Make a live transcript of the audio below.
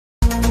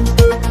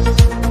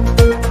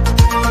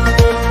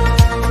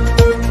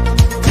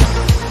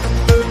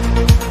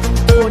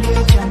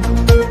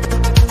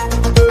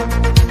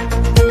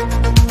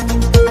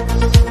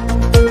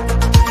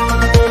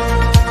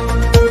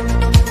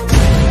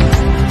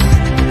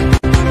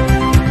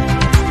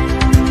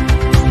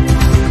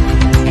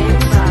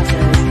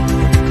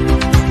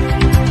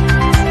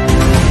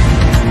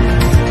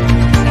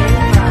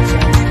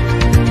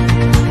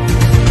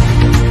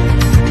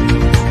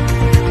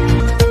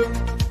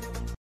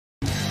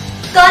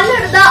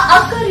ಕನ್ನಡದ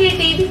ಅಕ್ಕರಿಯ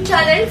TV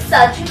channel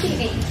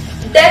Sachitv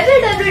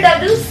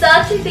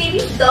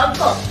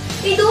www.sachitv.com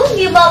ಇದು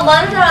ನಿಮ್ಮ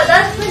ಮನದಾಳದ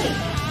ಧ್ವನಿ.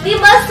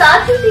 ನಿಮ್ಮ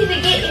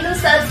Sachitv-ಗೆ ಇನ್ನು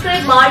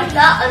ಸಬ್ಸ್ಕ್ರೈಬ್ ಮಾಡಿಲ್ಲ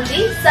ಅಂದ್ರೆ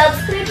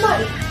ಸಬ್ಸ್ಕ್ರೈಬ್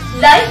ಮಾಡಿ,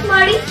 ಲೈಕ್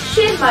ಮಾಡಿ,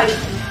 ಶೇರ್ ಮಾಡಿ,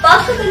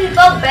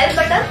 ಪಕ್ಕದಲ್ಲಿರುವ ಬೆಲ್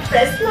ಬಟನ್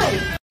ಪ್ರೆಸ್ ಮಾಡಿ.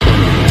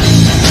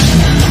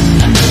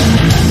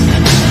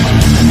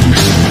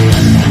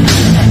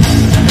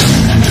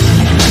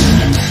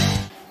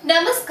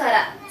 ನಮಸ್ಕಾರ,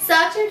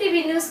 Sachitv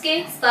ನ್ಯೂಸ್ಗೆ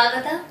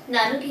ಸ್ವಾಗತ.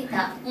 ನಾನು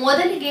ಗೀತಾ.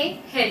 ಮೊದಲಿಗೆ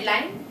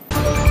ಹೆಡ್ಲೈನ್.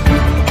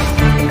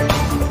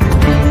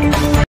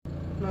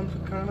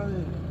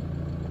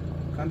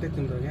 ಕಾಂತಿ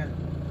ತಿಂದೋಗೆ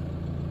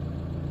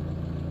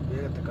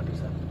ಬೇಗ ತಕ್ಕಟ್ಟಿ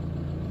ಸರ್.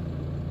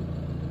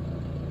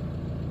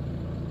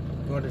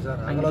 ನೋಡಿ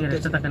ಸರ್,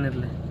 ಎಷ್ಟು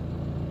ತಕೊಂಡಿರಲಿ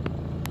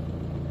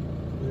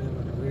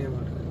ವಿಡಿಯೋ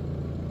ಮಾಡಿ.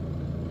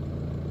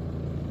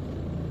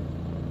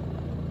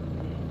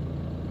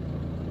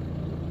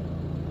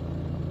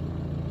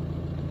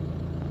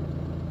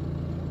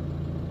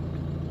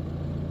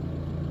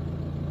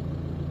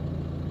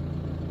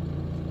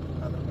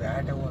 ಅದ್ರ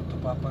ಬ್ಯಾಟೆ ಹೋಯ್ತು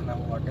ಪಾಪ,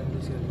 ನಾವು ಹೊಟ್ಟೆ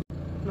ಬಿಸಿ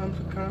ನಮ್ಮ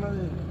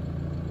ಕಾಣೋದು.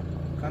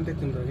 ಕಾಂತಿ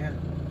ತಿಂದೋಗೆ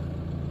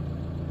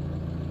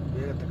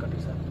ಬೇಗ ತಕ್ಕಟ್ಟಿ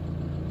ಸರ್.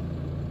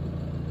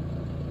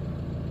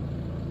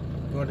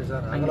 ನೋಡಿ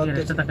ಸರ್,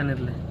 ಎಷ್ಟು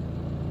ತಕೊಂಡಿರಲಿ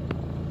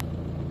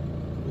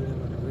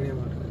ವಿಡಿಯೋ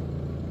ಮಾಡಿ.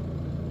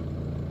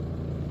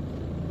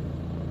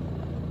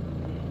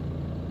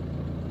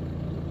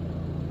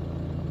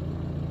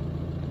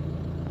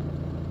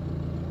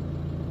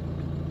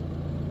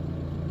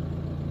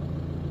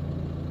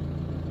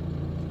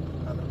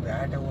 ಅದ್ರ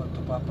ಬ್ಯಾಟೆ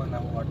ಹೋಯ್ತು ಪಾಪ,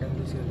 ನಾವು ಹೊಟ್ಟೆ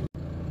ಬಿಸಿ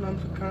ನಮ್ಮ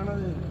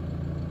ಕಾಣೋದು.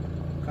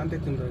 ಕಾಂತಿ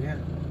ತಿಂದೋಗೆ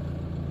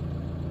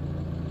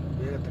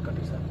ಬೇಗ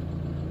ತಕ್ಕಟ್ಟಿ ಸರ್.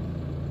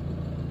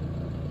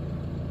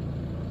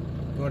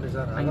 ನೋಡಿ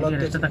ಸರ್,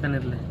 ಎಷ್ಟು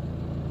ತಕೊಂಡಿರಲಿ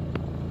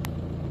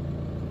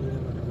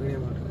ವಿಡಿಯೋ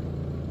ಮಾಡಿ.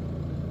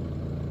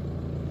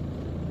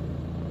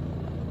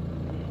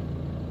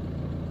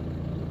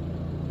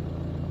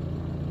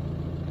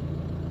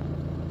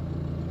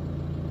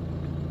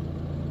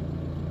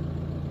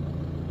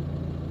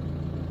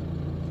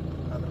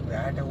 ಅದ್ರ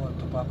ಬ್ಯಾಟೆ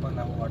ಹೋಯ್ತು ಪಾಪ,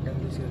 ನಾವು ಹೊಟ್ಟೆ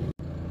ಬಿಸಿ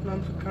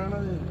ನಮ್ಮ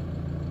ಕಾಣೋದು.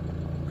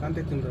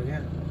 ಕಾಂತಿ ತಿಂದೋಗೆ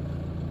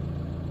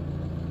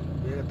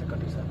ಬೇಗ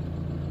ತಕ್ಕಟ್ಟಿ ಸರ್.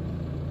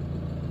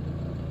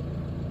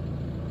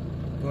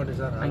 ನೋಡಿ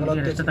ಸರ್,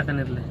 ಎಷ್ಟು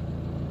ತಕೊಂಡಿರಲಿ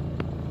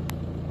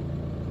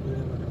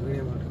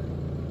ವಿಡಿಯೋ ಮಾಡಿ.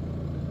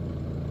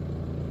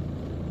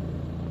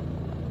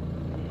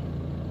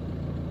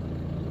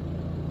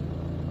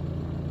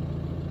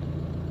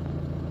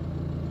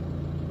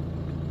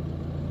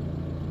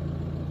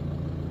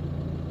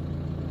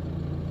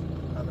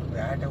 ಅದ್ರ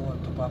ಬ್ಯಾಟೆ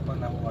ಹೋಯ್ತು ಪಾಪ,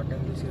 ನಾವು ಹೊಟ್ಟೆ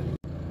ಬಿಸಿ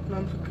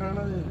ನಮ್ಮ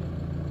ಕಾಣೋದು.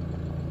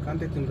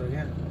 ಕಾಂತಿ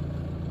ತಿಂದೋಗೆ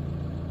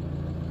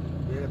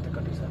ಬೇಗ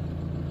ತಕ್ಕಟ್ಟಿ ಸರ್.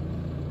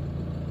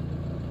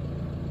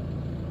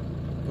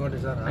 ನೋಡಿ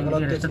ಸರ್,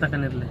 ಎಷ್ಟು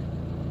ತಕೊಂಡಿರಲಿ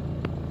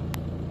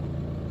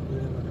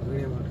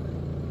ವಿಡಿಯೋ ಮಾಡಿ.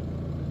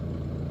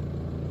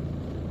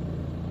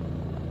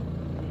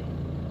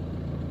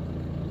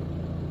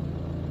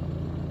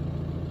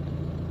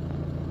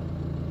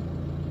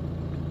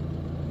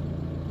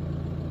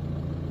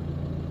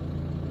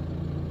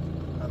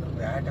 ಅದ್ರ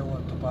ಬ್ಯಾಟೆ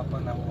ಹೋಯ್ತು ಪಾಪ,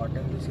 ನಾವು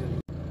ಹೊಟ್ಟೆ ಬಿಸಿ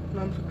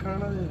ನಮ್ಮ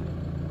ಕಾಣೋದು.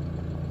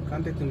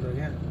 ಕಾಂತಿ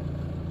ತಿಂದೋಗೆ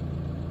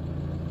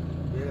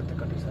ಬೇಗ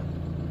ತಕ್ಕಟ್ಟಿ ಸರ್.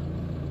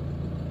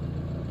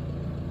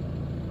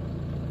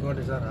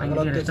 ನೋಡಿ ಸರ್,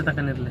 ಎಷ್ಟು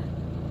ತಕೊಂಡಿರಲಿ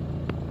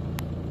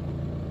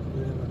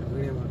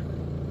ವಿಡಿಯೋ ಮಾಡಿ.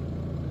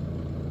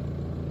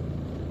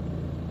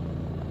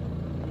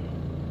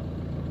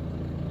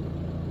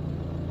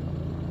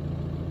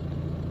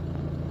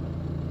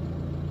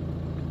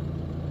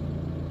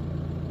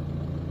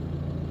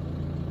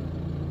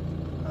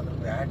 ಅದ್ರ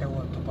ಬ್ಯಾಟೆ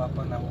ಹೋಯ್ತು ಪಾಪ,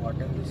 ನಾವು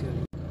ಹೊಟ್ಟೆ ಬಿಸಿ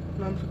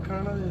ನಮ್ಮ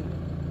ಕಾಣೋದು.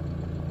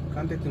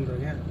 ಕಾಂತಿ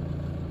ತಿಂದೋಗೆ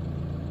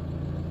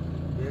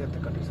ಬೇಗ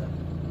ತಕ್ಕಟ್ಟಿ ಸರ್.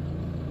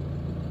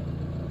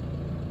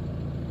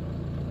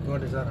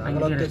 ನೋಡಿ ಸರ್,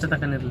 ಎಷ್ಟು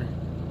ತಕೊಂಡಿರಲಿ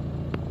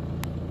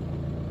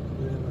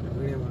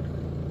ವಿಡಿಯೋ ಮಾಡಿ.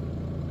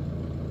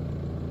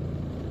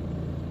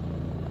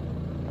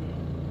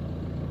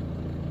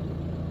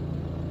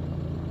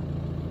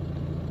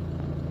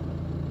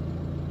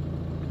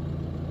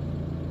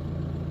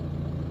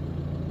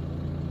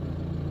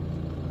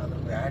 ಅದ್ರ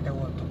ಬ್ಯಾಟೆ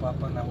ಹೋಯ್ತು ಪಾಪ,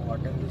 ನಾವು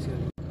ಹೊಟ್ಟೆ ಬಿಸಿ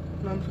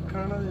ನಮ್ಮ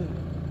ಕಾಣೋದು.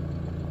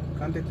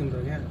 ಕಾಂತಿ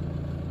ತಿಂದೋಗೆ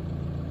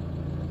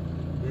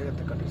ಬೇಗ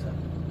ತಕ್ಕಟ್ಟಿ ಸರ್.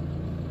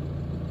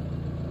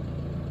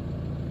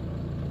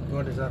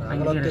 ನೋಡಿ ಸರ್,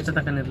 ಎಷ್ಟು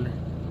ತಕೊಂಡಿರಲಿ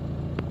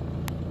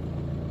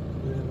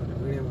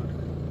ವಿಡಿಯೋ ಮಾಡಿ.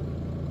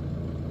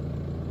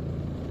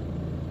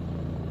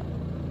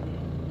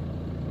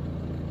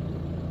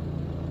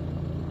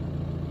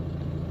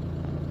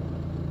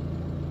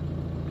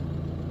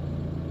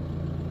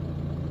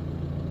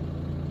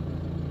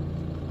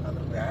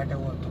 ಅದ್ರ ಬ್ಯಾಟೆ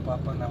ಹೋಯ್ತು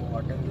ಪಾಪ, ನಾವು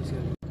ಹೊಟ್ಟೆ ಬಿಸಿ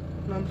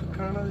ನಮ್ಮ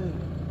ಕಾಣೋದು.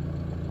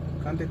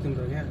 ಕಾಂತಿ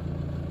ತಿಂದೋಗೆ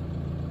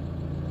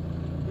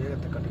ಬೇಗ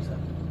ತಕ್ಕಟ್ಟಿ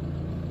ಸರ್.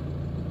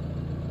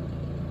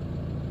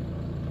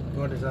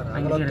 ನೋಡಿ ಸರ್,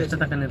 ಎಷ್ಟು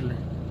ತಕೊಂಡಿರಲಿ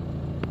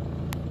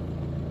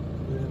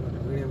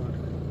ವಿಡಿಯೋ ಮಾಡಿ.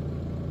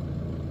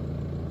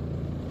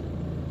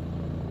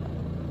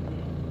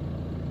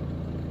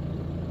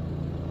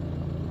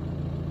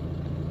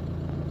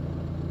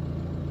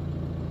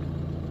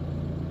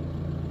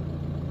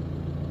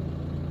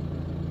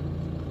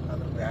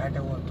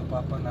 ಬ್ಯಾಟೆ ಹೋಯ್ತು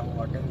ಪಾಪ ನಾವು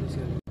ಹೊಟ್ಟೆ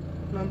ಬಿಸಿ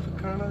ನಮ್ಮ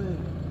ಕಾಣೋದು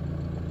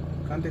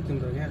ಕಾಂತಿ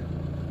ತಿಂದೋಗೆ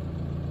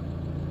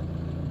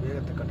ಬೇಗ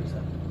ತಗೊಳ್ಳಿ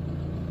ಸರ್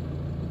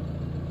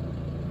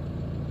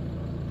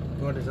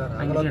ನೋಡಿ ಸರ್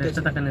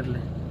ಎಷ್ಟು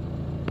ತಕೊಂಡಿರಲಿ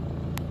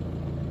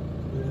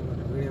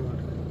ವಿಡಿಯೋ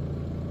ಮಾಡಿ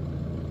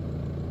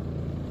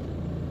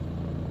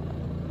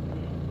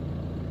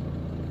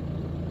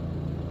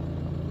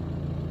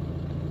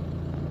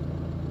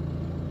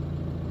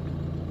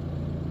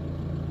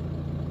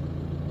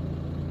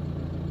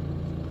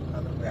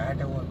ಅದು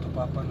ಬ್ಯಾಟೆ ಹೋಯ್ತು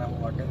ಪಾಪ ನಾವು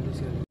ಹೊಟ್ಟೆ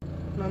ಬಿಸಿ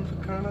ನಮ್ಮ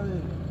ಕಾಣೋದು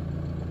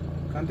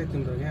ಕಾಂತಿ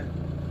ತಿಂದೋಗೆ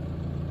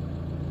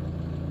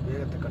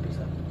ಬೇಗ ತಗೊಳ್ಳಿ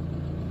ಸರ್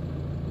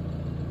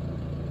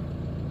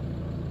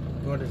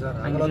ನೋಡಿ ಸರ್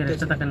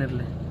ಎಷ್ಟು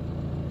ತಕೊಂಡಿರಲಿ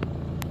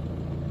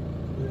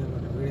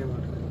ವಿಡಿಯೋ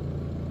ಮಾಡಿ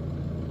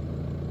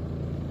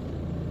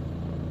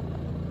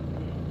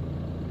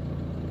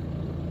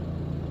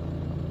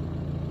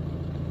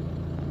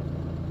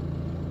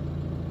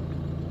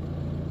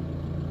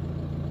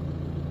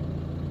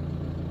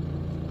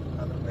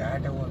ಅದು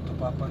ಬ್ಯಾಟೆ ಹೋಯ್ತು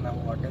ಪಾಪ ನಾವು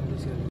ಹೊಟ್ಟೆ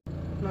ಬಿಸಿ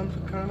ನಮ್ಮ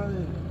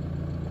ಕಾಣೋದು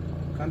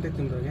ಕಾಂತಿ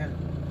ತಿಂದೋಗೆ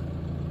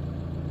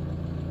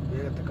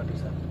ಬೇಗ ತಗೊಳ್ಳಿ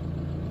ಸರ್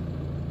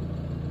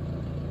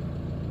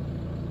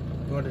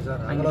ನೋಡಿ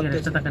ಸರ್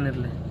ಎಷ್ಟು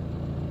ತಕೊಂಡಿರಲಿ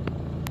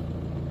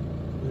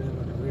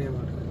ವಿಡಿಯೋ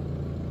ಮಾಡಿ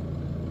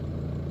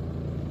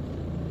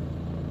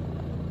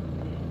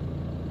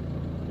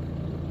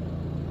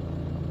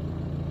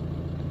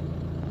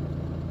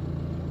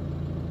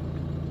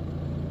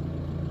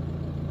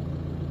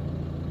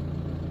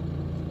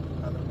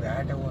ಅದು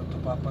ಬ್ಯಾಟೆ ಹೋಯ್ತು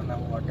ಪಾಪ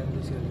ನಾವು ಹೊಟ್ಟೆ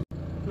ಬಿಸಿ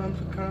ನಮ್ಮ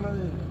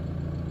ಕಾಣೋದು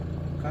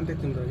ಕಾಂತಿ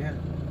ತಿಂದೋಗೆ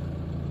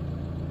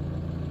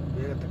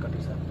ಬೇಗ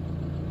ತಗೊಳ್ಳಿ ಸರ್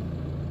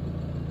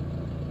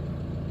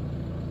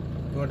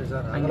ನೋಡಿ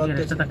ಸರ್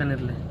ಎಷ್ಟು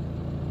ತಕೊಂಡಿರಲಿ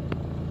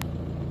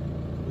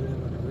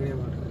ವಿಡಿಯೋ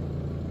ಮಾಡಿ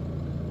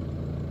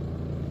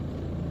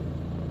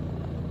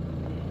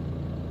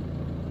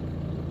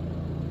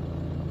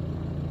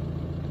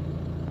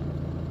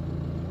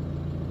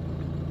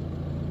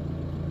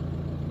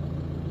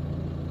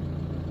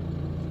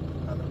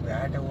ಅದು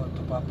ಬ್ಯಾಟೆ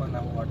ಹೋಯ್ತು ಪಾಪ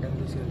ನಾವು ಹೊಟ್ಟೆ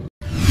ಬಿಸಿ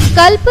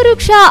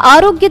ಕಲ್ಪವೃಕ್ಷ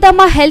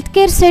ಆರೋಗ್ಯಧಾಮ ಹೆಲ್ತ್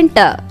ಕೇರ್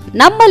ಸೆಂಟರ್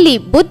ನಮ್ಮಲ್ಲಿ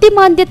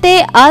ಬುದ್ಧಿಮಾಂದ್ಯತೆ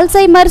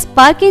ಆಲ್ಝೈಮರ್ಸ್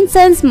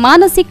ಪಾರ್ಕಿನ್ಸನ್ಸ್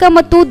ಮಾನಸಿಕ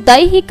ಮತ್ತು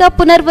ದೈಹಿಕ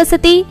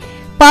ಪುನರ್ವಸತಿ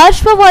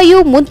ಪಾರ್ಶ್ವವಾಯು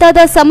ಮುಂತಾದ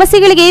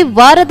ಸಮಸ್ಯೆಗಳಿಗೆ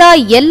ವಾರದ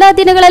ಎಲ್ಲಾ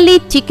ದಿನಗಳಲ್ಲಿ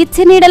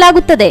ಚಿಕಿತ್ಸೆ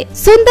ನೀಡಲಾಗುತ್ತದೆ.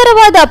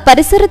 ಸುಂದರವಾದ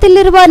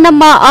ಪರಿಸರದಲ್ಲಿರುವ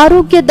ನಮ್ಮ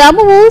ಆರೋಗ್ಯ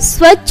ಧಾಮವು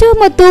ಸ್ವಚ್ಛ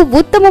ಮತ್ತು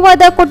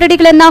ಉತ್ತಮವಾದ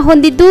ಕೊಠಡಿಗಳನ್ನು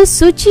ಹೊಂದಿದ್ದು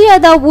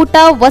ಶುಚಿಯಾದ ಊಟ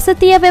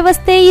ವಸತಿಯ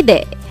ವ್ಯವಸ್ಥೆ ಇದೆ.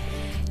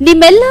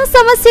 ನಿಮ್ಮೆಲ್ಲ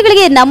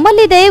ಸಮಸ್ಯೆಗಳಿಗೆ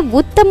ನಮ್ಮಲ್ಲಿದೆ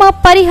ಉತ್ತಮ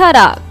ಪರಿಹಾರ.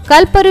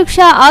 ಕಲ್ಪವೃಕ್ಷ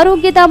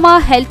Arogyadhama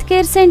health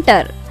care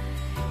centre,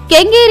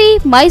 Kengeri,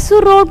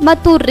 Mysuru road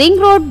ಮತ್ತು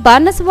ring road,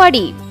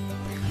 Banaswadi.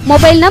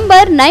 Mobile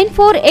number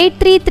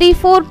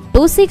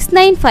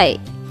 9483342695,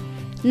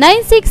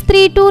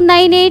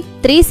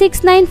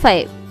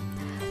 9632983695,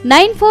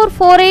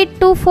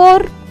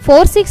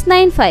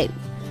 9448244695.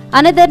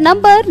 Another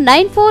number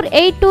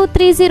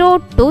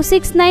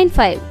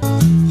 9482302695.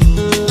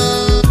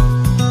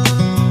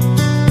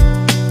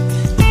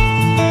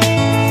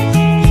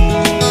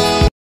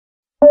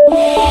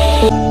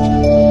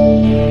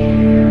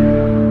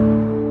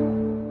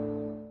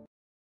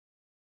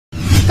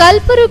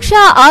 ಕಲ್ಪವೃಕ್ಷ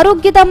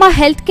ಆರೋಗ್ಯಧಾಮ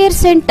ಹೆಲ್ತ್ ಕೇರ್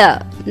ಸೆಂಟರ್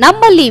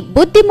ನಮ್ಮಲ್ಲಿ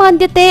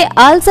ಬುದ್ಧಿಮಾಂದ್ಯತೆ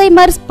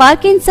ಆಲ್ಝೈಮರ್ಸ್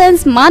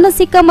ಪಾರ್ಕಿನ್ಸನ್ಸ್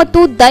ಮಾನಸಿಕ ಮತ್ತು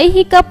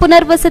ದೈಹಿಕ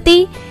ಪುನರ್ವಸತಿ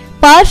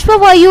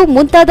ಪಾರ್ಶ್ವವಾಯು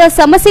ಮುಂತಾದ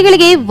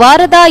ಸಮಸ್ಯೆಗಳಿಗೆ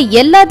ವಾರದ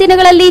ಎಲ್ಲಾ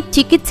ದಿನಗಳಲ್ಲಿ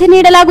ಚಿಕಿತ್ಸೆ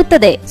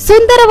ನೀಡಲಾಗುತ್ತದೆ.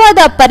 ಸುಂದರವಾದ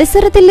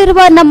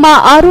ಪರಿಸರದಲ್ಲಿರುವ ನಮ್ಮ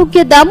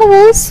ಆರೋಗ್ಯ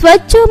ಧಾಮವು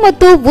ಸ್ವಚ್ಛ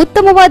ಮತ್ತು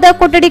ಉತ್ತಮವಾದ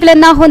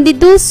ಕೊಠಡಿಗಳನ್ನು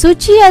ಹೊಂದಿದ್ದು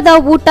ಶುಚಿಯಾದ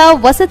ಊಟ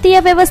ವಸತಿಯ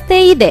ವ್ಯವಸ್ಥೆ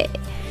ಇದೆ.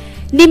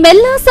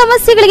 ನಿಮ್ಮೆಲ್ಲ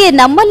ಸಮಸ್ಯೆಗಳಿಗೆ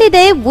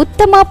ನಮ್ಮಲ್ಲಿದೆ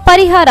ಉತ್ತಮ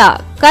ಪರಿಹಾರ.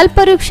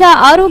 ಕಲ್ಪವೃಕ್ಷ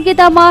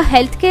Arogyadhama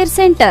health care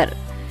centre,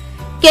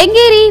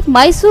 Kengeri,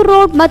 Mysuru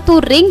road ಮತ್ತು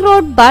ring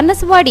road,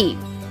 Banaswadi.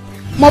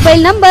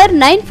 Mobile number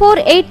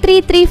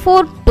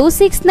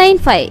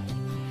 9483342695,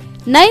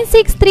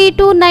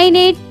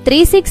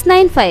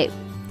 9632983695,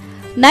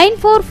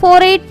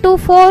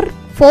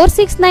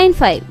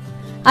 9448244695.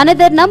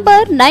 Another number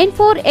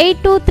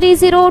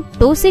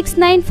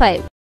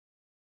 9482302695.